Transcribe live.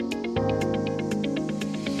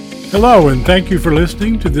Hello, and thank you for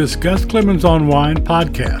listening to this Gus Clemens on Wine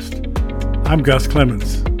podcast. I'm Gus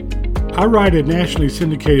Clemens. I write a nationally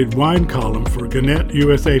syndicated wine column for Gannett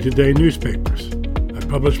USA Today newspapers. I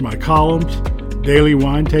publish my columns, daily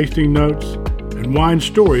wine tasting notes, and wine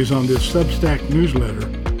stories on this Substack newsletter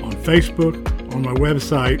on Facebook, on my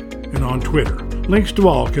website, and on Twitter. Links to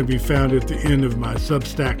all can be found at the end of my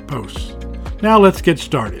Substack posts. Now let's get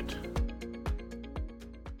started.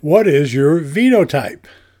 What is your vinotype?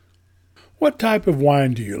 What type of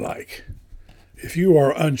wine do you like? If you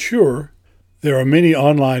are unsure, there are many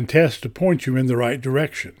online tests to point you in the right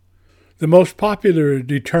direction. The most popular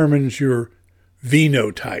determines your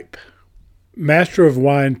vinotype. Master of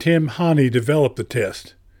Wine Tim Haney developed the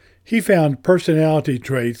test. He found personality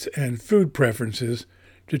traits and food preferences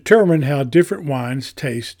determine how different wines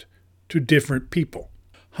taste to different people.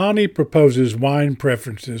 Haney proposes wine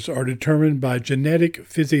preferences are determined by genetic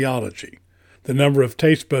physiology, the number of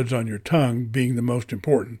taste buds on your tongue being the most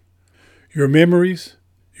important, your memories,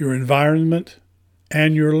 your environment,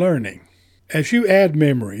 and your learning. As you add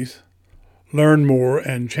memories, learn more,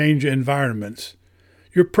 and change environments,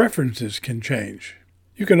 your preferences can change.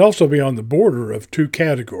 You can also be on the border of two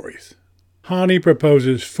categories. Haney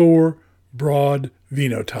proposes 4 broad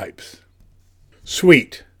vinotypes.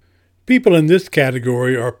 Sweet. People in this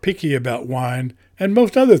category are picky about wine and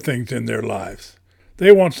most other things in their lives.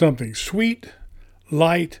 They want something sweet,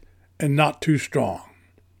 light, and not too strong.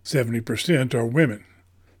 70% are women.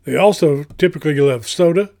 They also typically love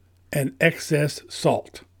soda and excess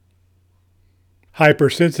salt.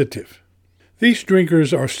 Hypersensitive. These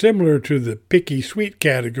drinkers are similar to the picky sweet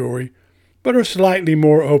category, but are slightly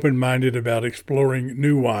more open-minded about exploring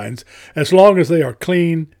new wines as long as they are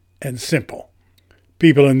clean and simple.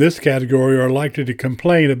 People in this category are likely to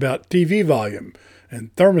complain about TV volume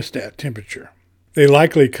and thermostat temperature. They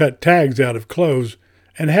likely cut tags out of clothes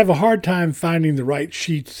and have a hard time finding the right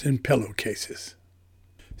sheets and pillowcases.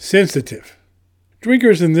 Sensitive.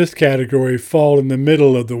 Drinkers in this category fall in the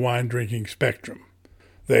middle of the wine drinking spectrum.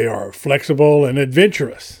 They are flexible and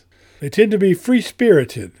adventurous. They tend to be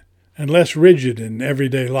free-spirited and less rigid in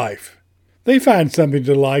everyday life. They find something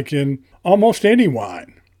to like in almost any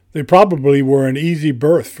wine. They probably were an easy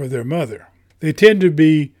birth for their mother. They tend to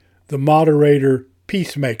be the moderator,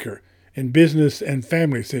 peacemaker in business and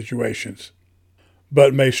family situations,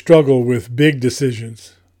 but may struggle with big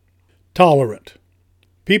decisions. Tolerant.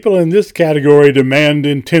 People in this category demand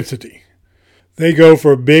intensity. They go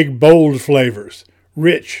for big, bold flavors,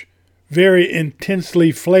 rich, very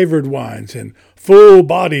intensely flavored wines and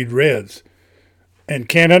full-bodied reds, and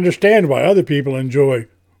can't understand why other people enjoy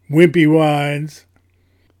wimpy wines.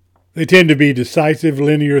 They tend to be decisive,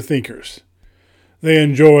 linear thinkers. They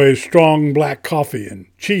enjoy strong black coffee and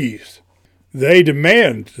cheese. They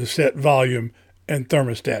demand to set volume and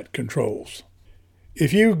thermostat controls.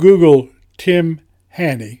 If you Google Tim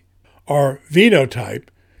Haney or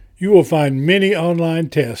vinotype, you will find many online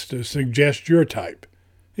tests to suggest your type.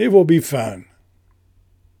 It will be fun.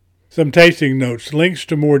 Some tasting notes, links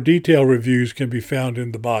to more detailed reviews can be found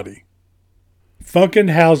in the body.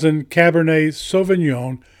 Funkenhausen Cabernet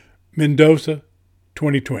Sauvignon, Mendoza,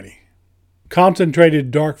 2020.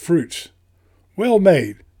 Concentrated dark fruits. Well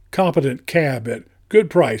made, competent cab at good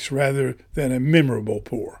price rather than a memorable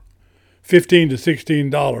pour. $15 to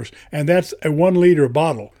 $16, and that's a 1-liter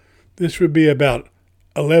bottle. This would be about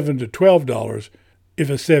 $11 to $12 if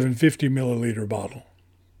a 750 milliliter bottle.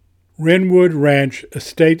 Wrenwood Ranch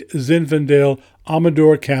Estate, Zinfandel,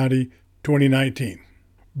 Amador County, 2019.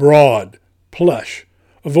 Broad, plush,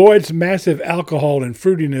 avoids massive alcohol and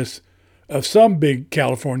fruitiness of some big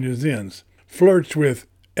California Zins, flirts with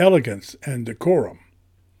elegance and decorum.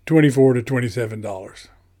 $24 to $27.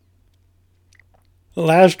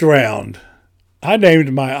 Last round. I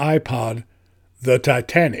named my iPod the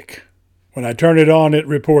Titanic. When I turn it on, it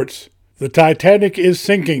reports, "The Titanic is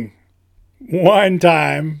sinking. Wine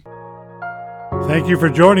time." Thank you for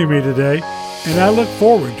joining me today, and I look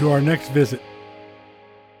forward to our next visit.